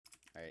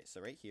Alright,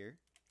 so right here,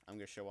 I'm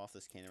going to show off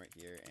this cannon right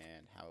here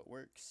and how it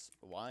works,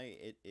 why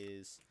it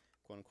is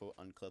quote-unquote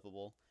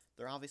unclippable.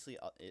 There obviously,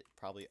 it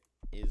probably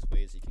is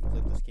ways you can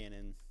clip this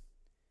cannon.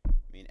 I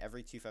mean,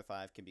 every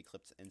 255 can be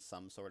clipped in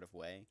some sort of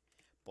way,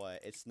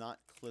 but it's not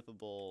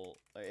clippable.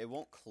 It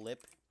won't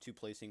clip to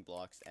placing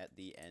blocks at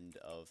the end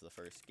of the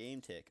first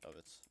game tick of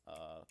its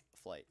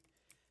flight.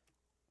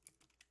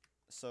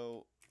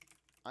 So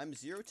I'm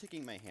zero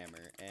ticking my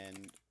hammer,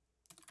 and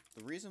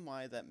the reason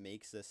why that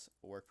makes this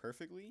work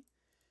perfectly,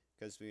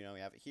 because we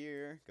have it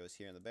here, goes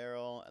here in the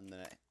barrel, and then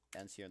it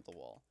ends here at the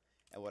wall.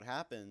 And what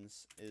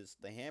happens is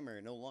the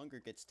hammer no longer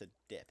gets to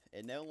dip.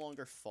 It no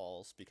longer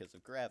falls because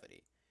of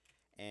gravity.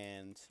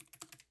 And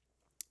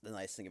the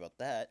nice thing about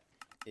that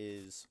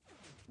is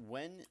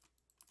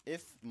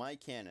if my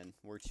cannon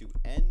were to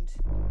end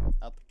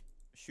up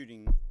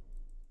shooting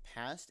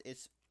past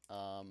its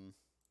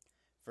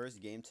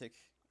first game tick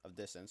of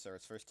distance, or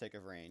its first tick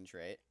of range,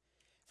 right?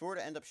 If it were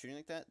to end up shooting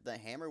like that, the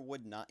hammer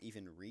would not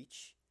even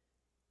reach,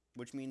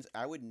 which means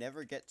I would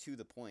never get to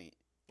the point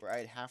where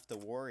I'd have to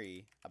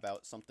worry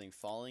about something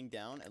falling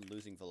down and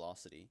losing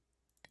velocity.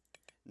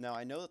 Now,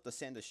 I know that the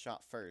sand is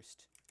shot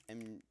first,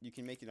 and you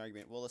can make an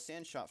argument, well, the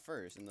sand shot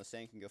first, and the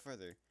sand can go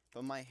further,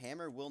 but my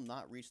hammer will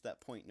not reach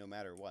that point no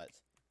matter what.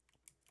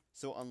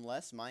 So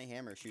unless my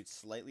hammer shoots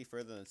slightly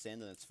further than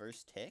sand than its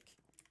first tick,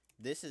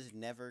 this is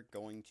never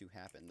going to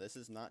happen. This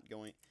is not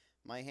going...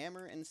 My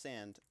hammer and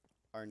sand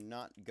are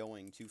not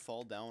going to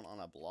fall down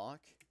on a block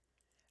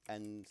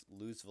and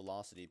lose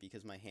velocity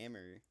because my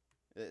hammer...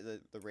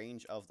 The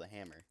range of the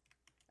hammer.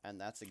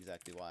 And that's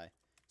exactly why.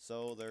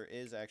 So there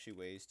is actually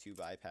ways to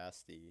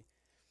bypass the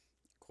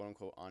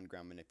quote-unquote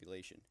on-ground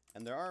manipulation.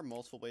 And there are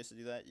multiple ways to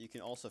do that. You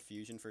can also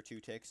fusion for 2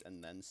 ticks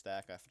and then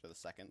stack after the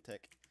second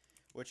tick,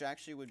 which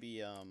actually would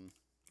be,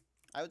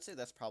 I would say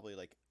that's probably,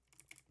 like,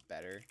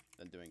 better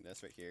than doing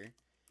this right here.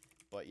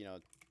 But,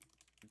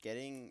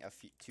 getting a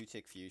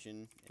 2-tick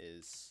fusion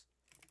is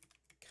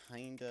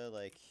kinda,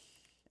 like,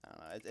 I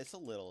don't know, it's a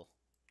little,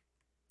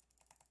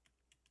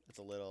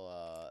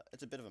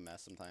 it's a bit of a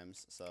mess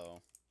sometimes,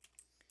 so.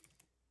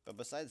 But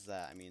besides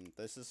that, I mean,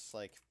 this is,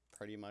 like,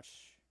 pretty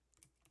much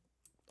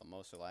the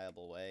most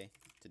reliable way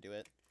to do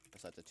it,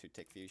 besides a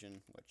 2-tick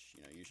fusion, which,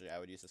 usually I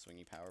would use the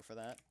swinging power for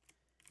that.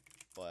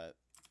 But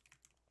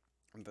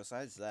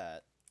besides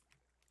that,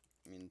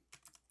 I mean,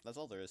 that's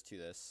all there is to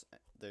this.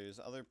 There's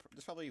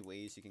probably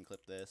ways you can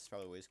clip this,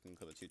 probably ways you can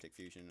clip a 2-tick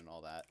fusion and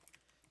all that.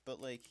 But,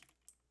 like,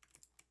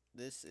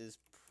 this is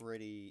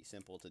pretty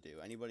simple to do.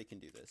 Anybody can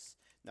do this.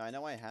 Now, I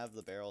know I have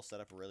the barrel set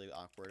up really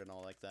awkward and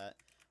all like that.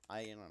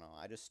 I don't know,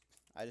 I just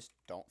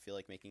don't feel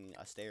like making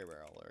a stair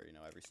barrel, or,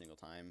 every single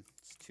time.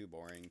 It's too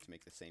boring to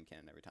make the same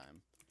cannon every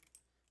time.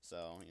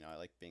 So, I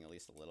like being at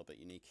least a little bit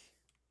unique.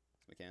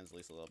 My cannon's at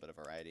least a little bit of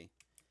variety.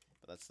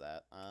 But that's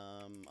that.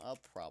 I'll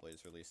probably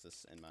just release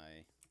this in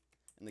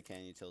the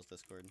Cannon Utils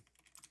Discord.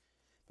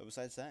 But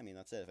besides that, I mean,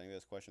 that's it. If anybody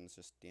has questions,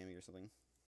 just DM me or something.